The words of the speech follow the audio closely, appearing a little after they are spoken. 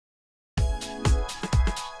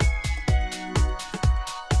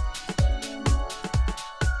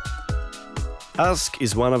Ask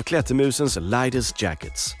is one of Klättermusen's lightest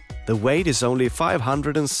jackets. The weight is only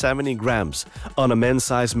 570 grams on a men's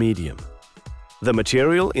size medium. The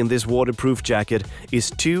material in this waterproof jacket is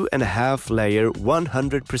 2.5-layer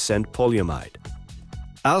 100% polyamide.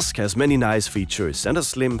 Ask has many nice features and a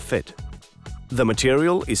slim fit. The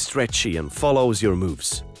material is stretchy and follows your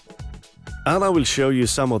moves. Anna will show you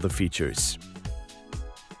some of the features.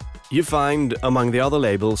 You find, among the other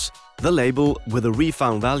labels, the label with a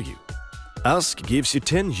refund value. Ask gives you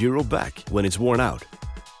 €10 back when it's worn out.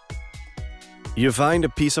 You find a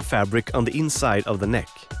piece of fabric on the inside of the neck.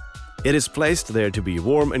 It is placed there to be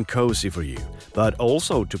warm and cozy for you, but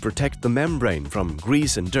also to protect the membrane from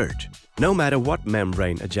grease and dirt. No matter what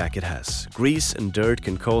membrane a jacket has, grease and dirt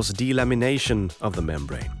can cause delamination of the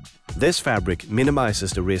membrane. This fabric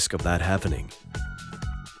minimizes the risk of that happening.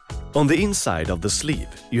 On the inside of the sleeve,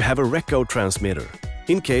 you have a Reco transmitter,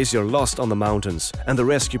 in case you're lost on the mountains and the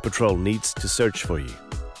rescue patrol needs to search for you.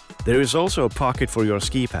 There is also a pocket for your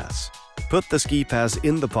ski pass. Put the ski pass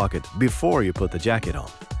in the pocket before you put the jacket on.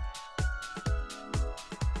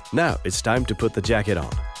 Now it's time to put the jacket on.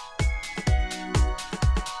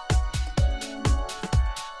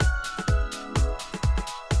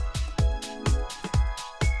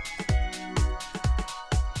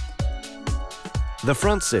 The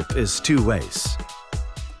front zip is 2 ways.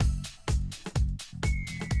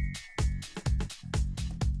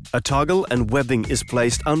 A toggle and webbing is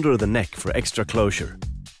placed under the neck for extra closure.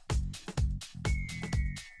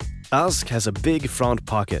 Ask has a big front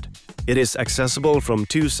pocket. It is accessible from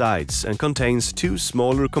 2 sides and contains 2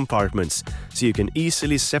 smaller compartments, so you can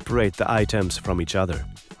easily separate the items from each other.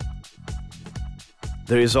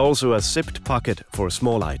 There is also a zipped pocket for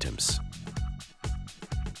small items.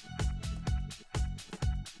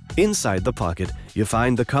 Inside the pocket, you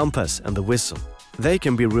find the compass and the whistle. They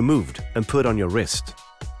can be removed and put on your wrist.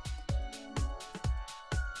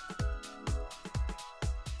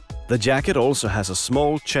 The jacket also has a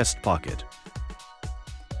small chest pocket.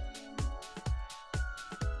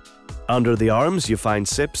 Under the arms you find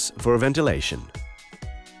zips for ventilation.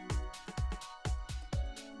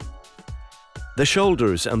 The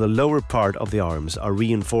shoulders and the lower part of the arms are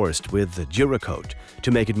reinforced with Duracoat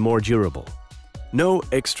to make it more durable. No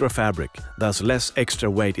extra fabric, thus less extra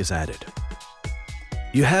weight is added.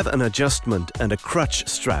 You have an adjustment and a crutch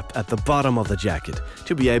strap at the bottom of the jacket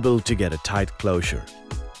to be able to get a tight closure.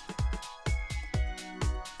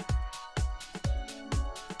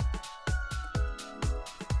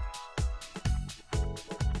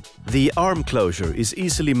 The arm closure is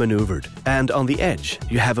easily maneuvered, and on the edge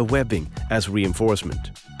you have a webbing as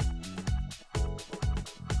reinforcement.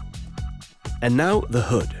 And now the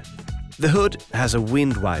hood. The hood has a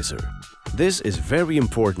wind visor. This is very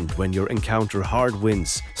important when you encounter hard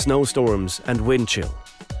winds, snowstorms and wind chill.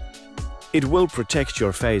 It will protect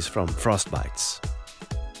your face from frostbites.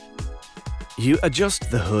 You adjust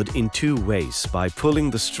the hood in 2 ways by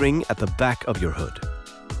pulling the string at the back of your hood.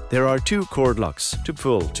 There are 2 cord locks to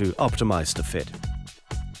pull to optimize the fit.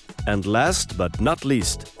 And last but not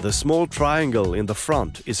least, the small triangle in the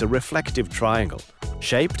front is a reflective triangle,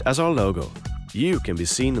 shaped as our logo. You can be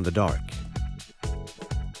seen in the dark.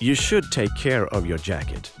 You should take care of your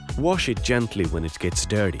jacket. Wash it gently when it gets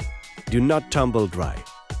dirty. Do not tumble dry.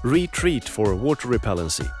 Retreat for water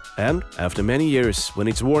repellency. And after many years, when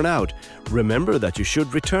it's worn out, remember that you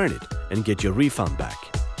should return it and get your refund back.